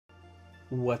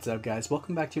What's up, guys?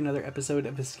 Welcome back to another episode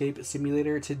of Escape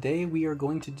Simulator. Today we are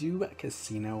going to do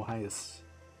Casino Heist.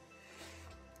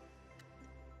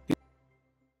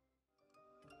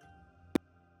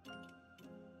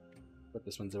 What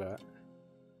this one's about.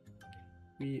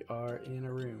 We are in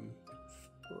a room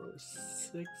for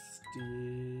 60.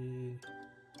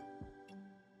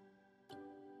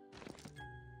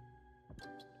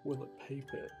 Will it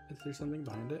paper? Is there something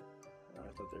behind it? Oh,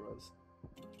 I thought there was.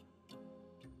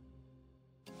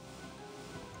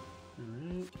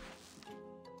 Alright.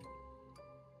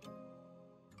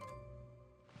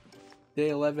 Day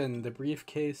 11. The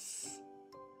briefcase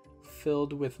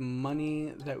filled with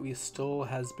money that we stole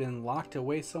has been locked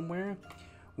away somewhere.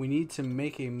 We need to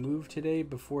make a move today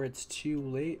before it's too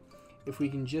late. If we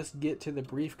can just get to the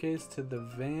briefcase to the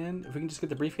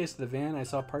van, I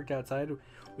saw parked outside,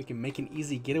 we can make an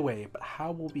easy getaway. But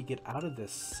how will we get out of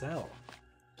this cell?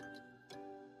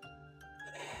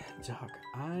 Doc,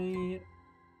 I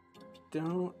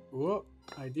don't... Whoa,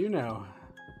 I do know.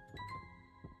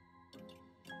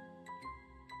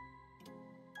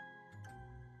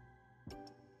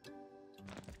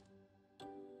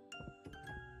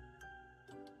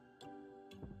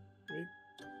 Wait.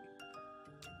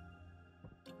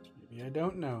 Maybe I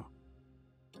don't know.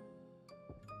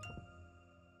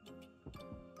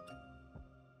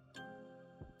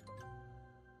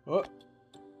 Oh.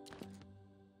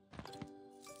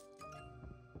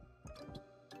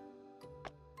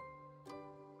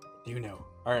 You know.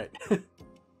 All right.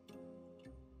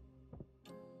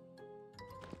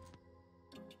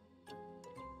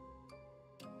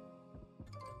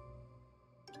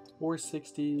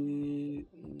 $460.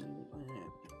 All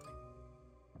right.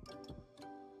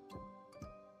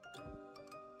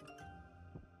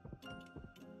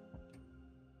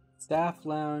 Staff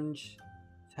lounge,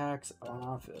 tax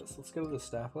office. Let's go to the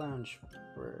staff lounge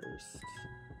first.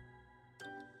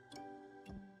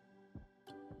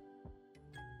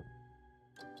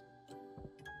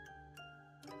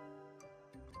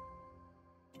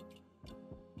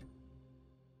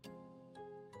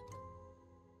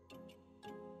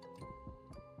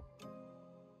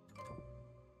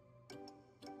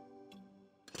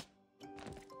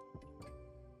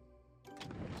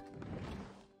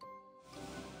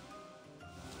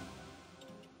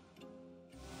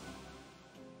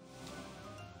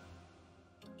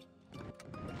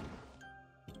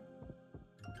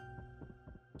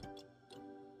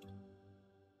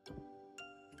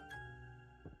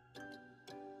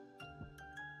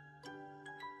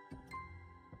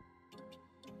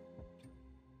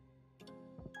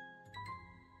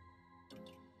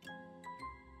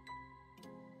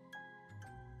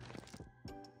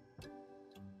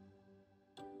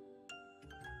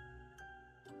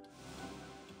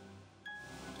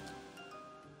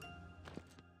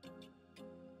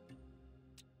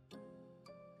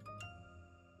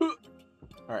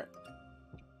 Alright.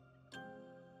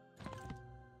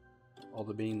 All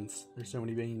the beans. There's so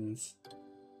many beans.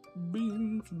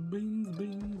 Beans, beans,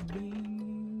 beans,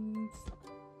 beans.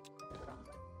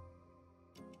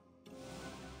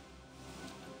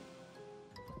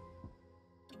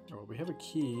 Oh, we have a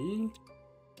key.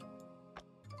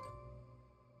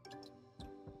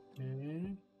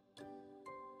 Okay.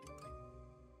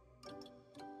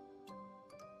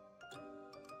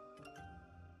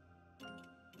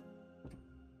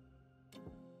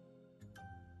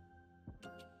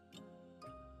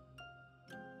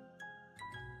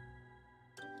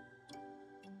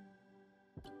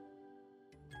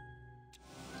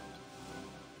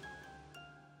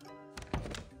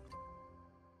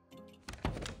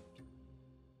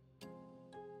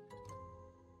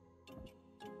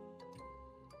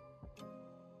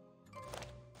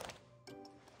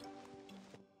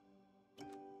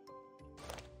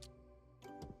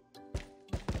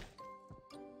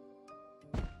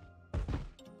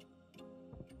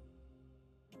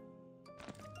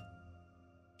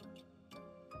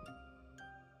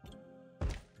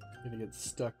 Gonna get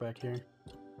stuck back here.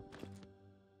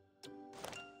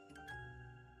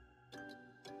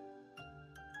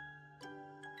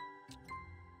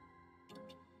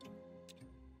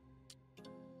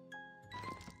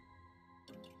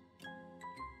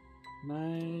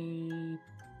 Nice.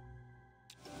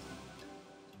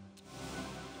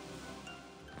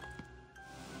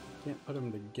 Can't put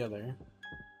them together.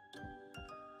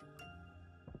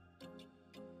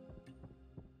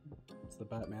 The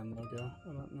Batman logo.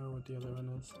 I don't know what the other one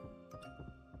is.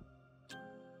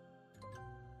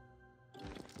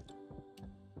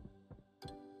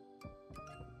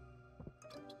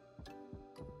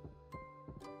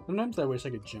 Sometimes I wish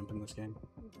I could jump in this game.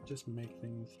 Just make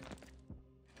things.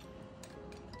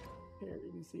 Here. there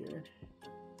easier.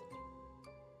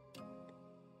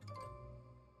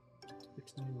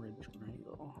 16 red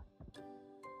triangle.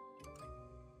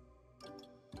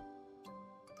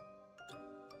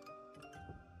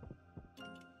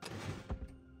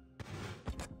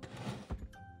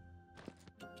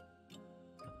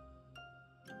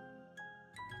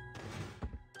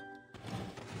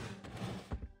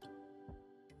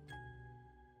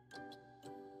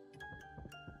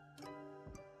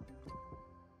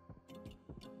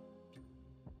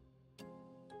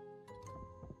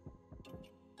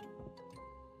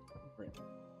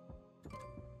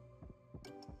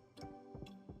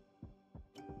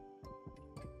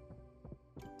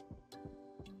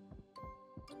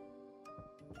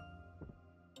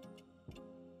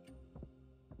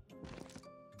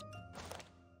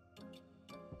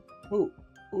 Ooh,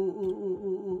 ooh, ooh, ooh,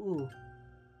 ooh, ooh, ooh.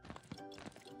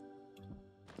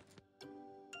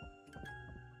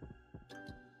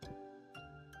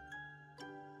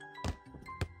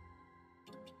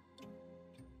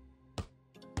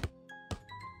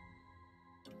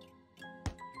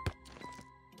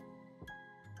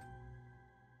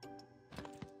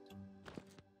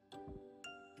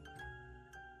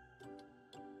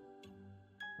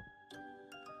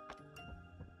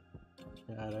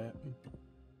 Got it.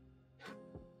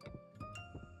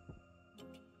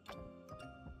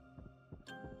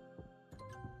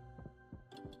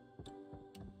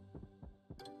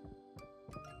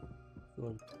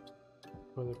 Little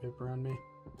toilet paper on me.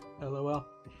 LOL.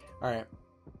 Alright.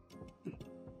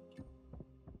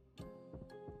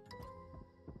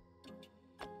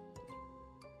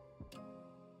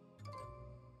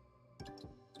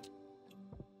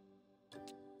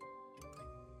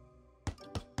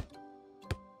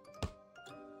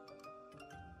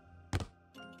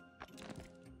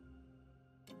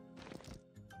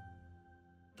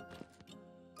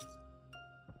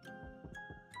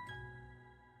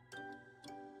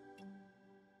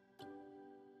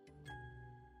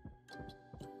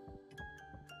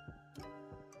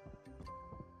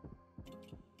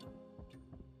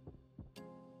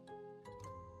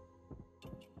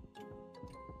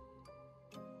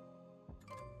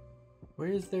 Where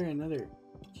is there another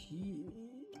key?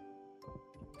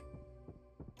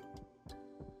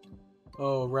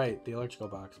 Oh, right, the electrical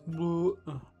box.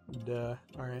 Duh.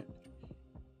 Alright.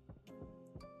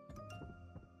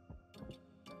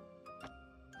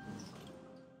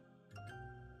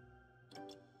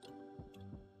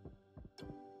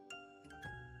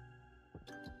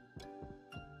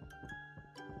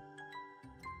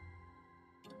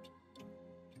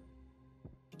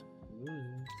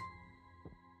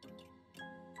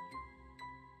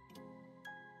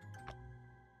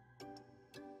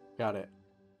 Got it.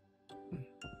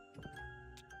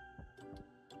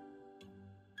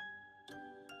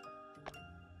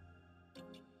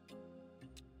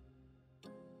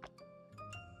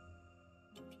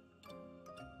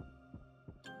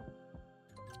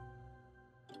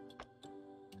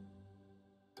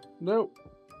 Nope.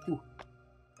 Ooh.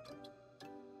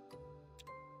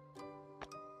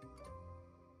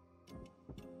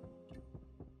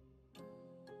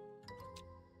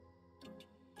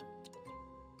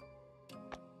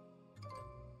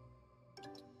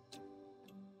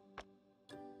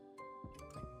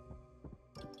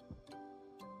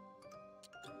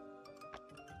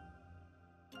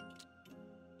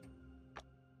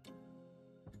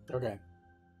 Okay.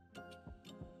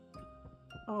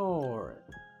 Alright.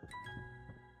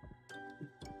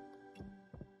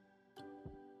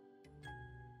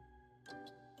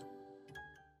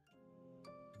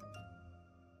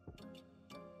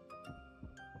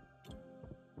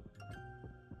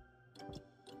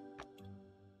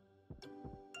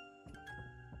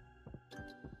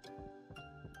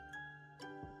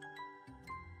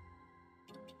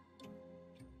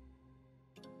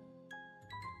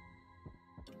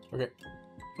 Okay.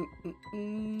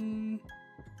 It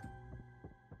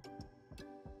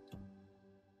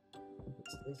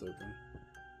stays open.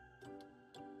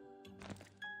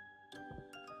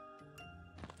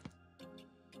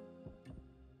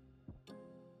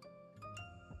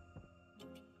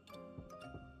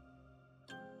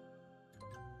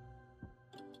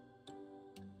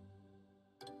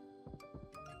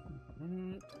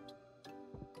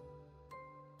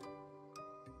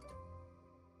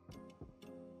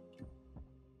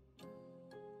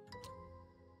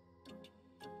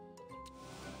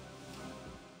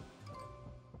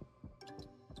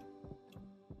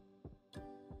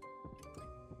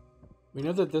 We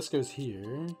know that this goes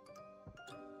here.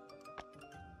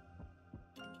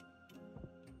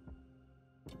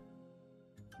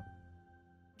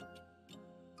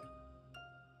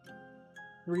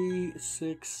 Three,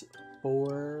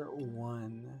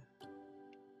 3641.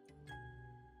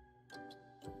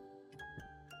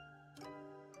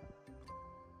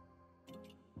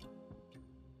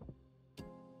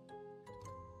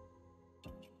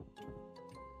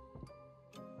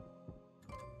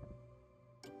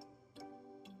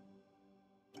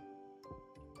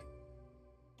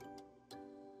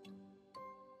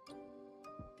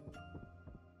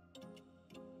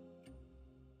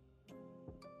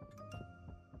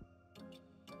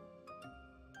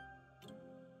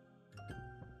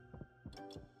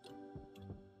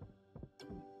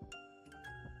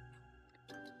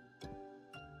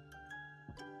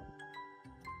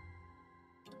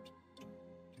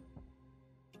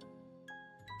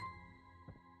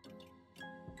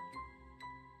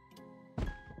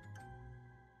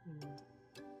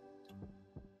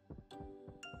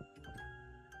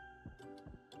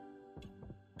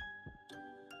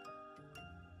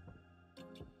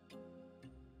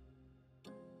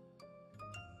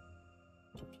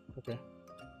 Okay.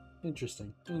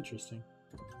 Interesting. Interesting.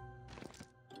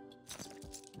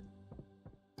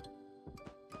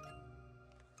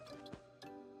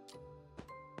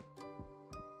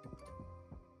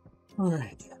 All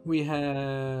right. We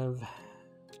have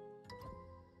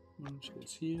which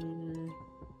goes here.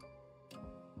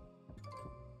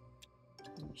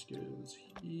 Which goes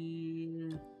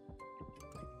here.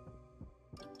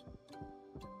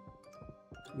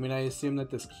 I mean, I assume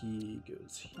that this key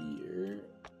goes here.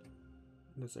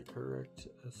 That's a correct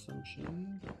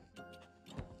assumption.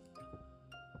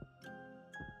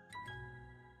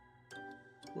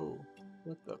 Whoa,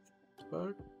 what the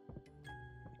fuck?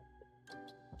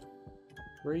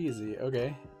 Crazy,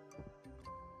 okay.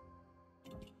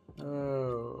 Okay.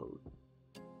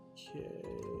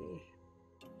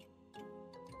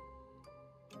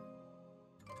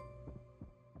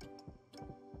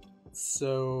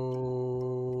 So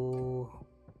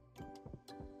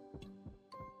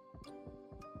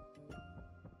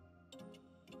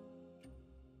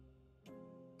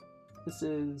this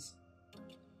is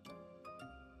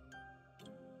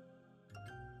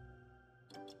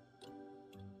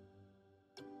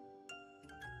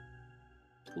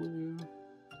blue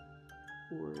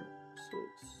 4 6.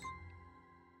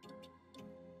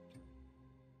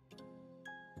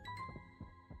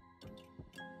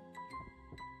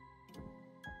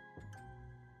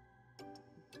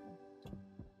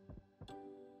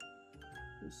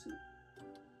 Let's see.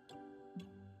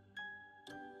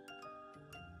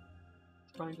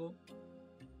 Triangle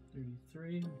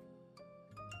 33.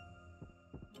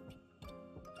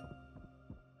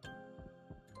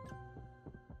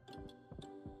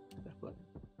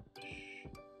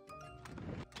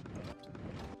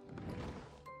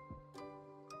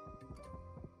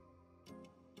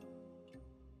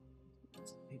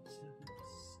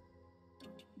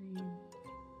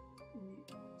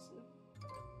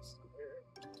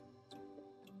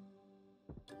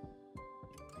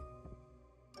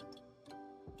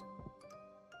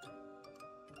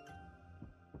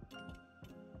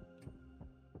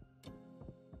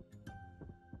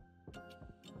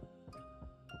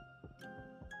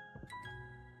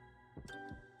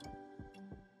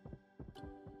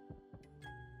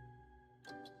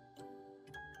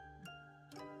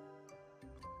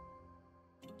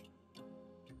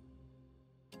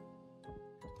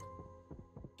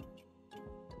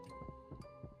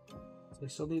 I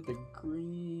still need the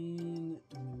green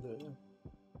and the...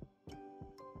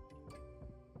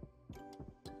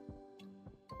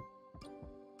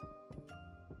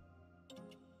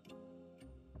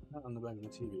 Not on the back of the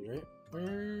TV, right?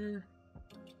 Where?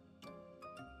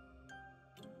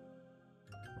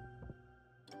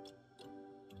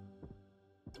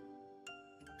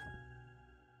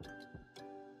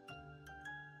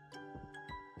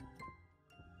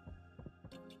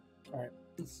 Alright,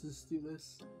 let's just do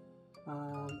this.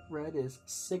 Red is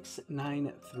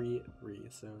 6933,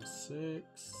 so 6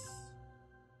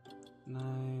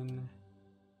 9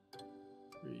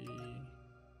 3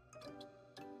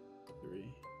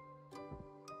 3.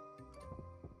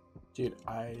 Dude,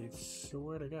 I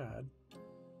swear to God.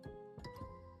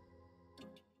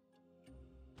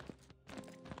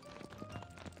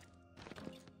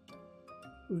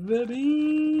 The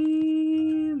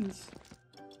beans!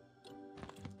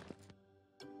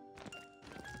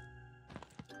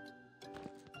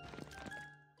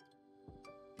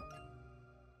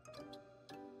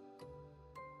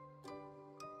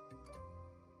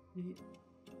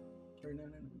 Or no,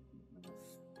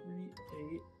 3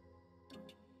 8.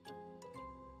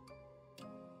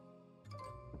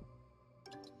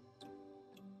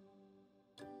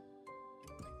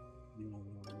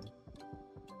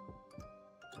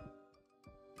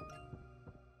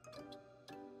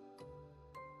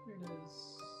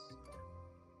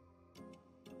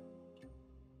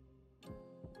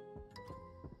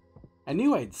 I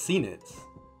knew I'd seen it.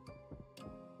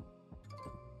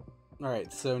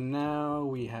 Alright, so now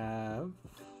we have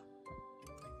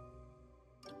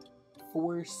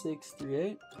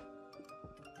 4638.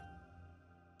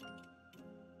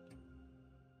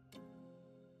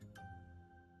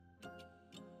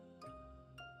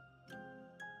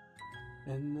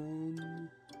 And then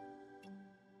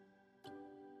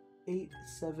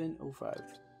 8705.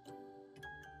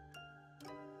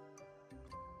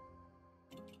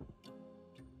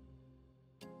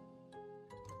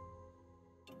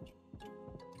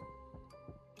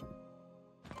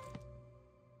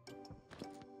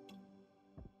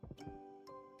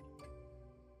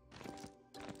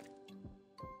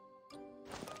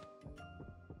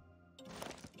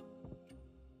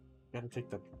 Gotta take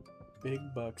the big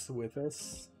bucks with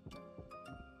us.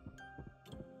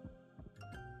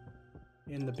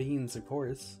 And the beans, of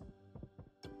course.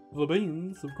 The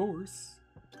beans, of course.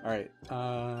 Alright,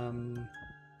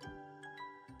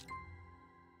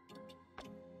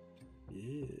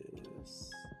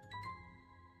 yes.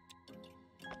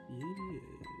 Yes.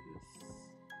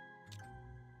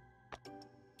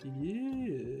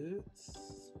 Yes.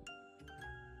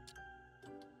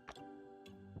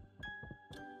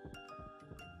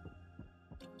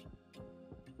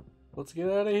 Let's get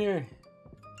out of here.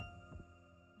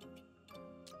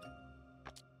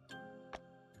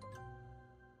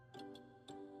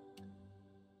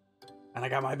 And I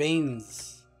got my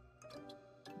beans.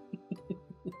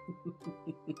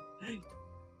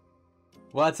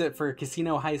 Well, that's it for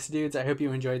Casino Heist, dudes. I hope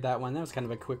you enjoyed that one. That was kind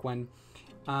of a quick one.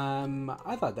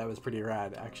 I thought that was pretty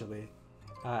rad, actually.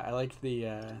 I liked the,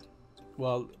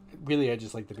 well, really, I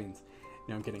just like the beans.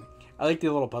 No, I'm kidding. I like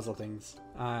the little puzzle things,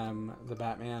 the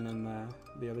Batman and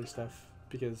the other stuff,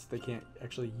 because they can't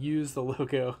actually use the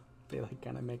logo. They like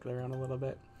kind of make their own a little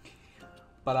bit.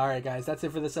 But alright guys, that's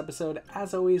it for this episode.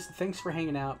 As always, thanks for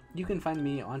hanging out. You can find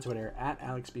me on Twitter at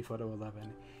AlexBPhoto11,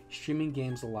 streaming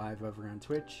games live over on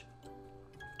Twitch,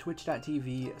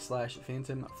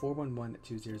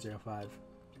 twitch.tv/Phantom4112005.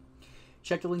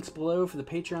 Check the links below for the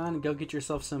Patreon and go get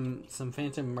yourself some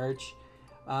Phantom merch.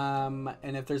 And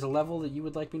if there's a level that you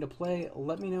would like me to play,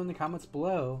 let me know in the comments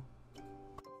below.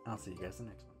 I'll see you guys in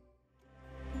the next one.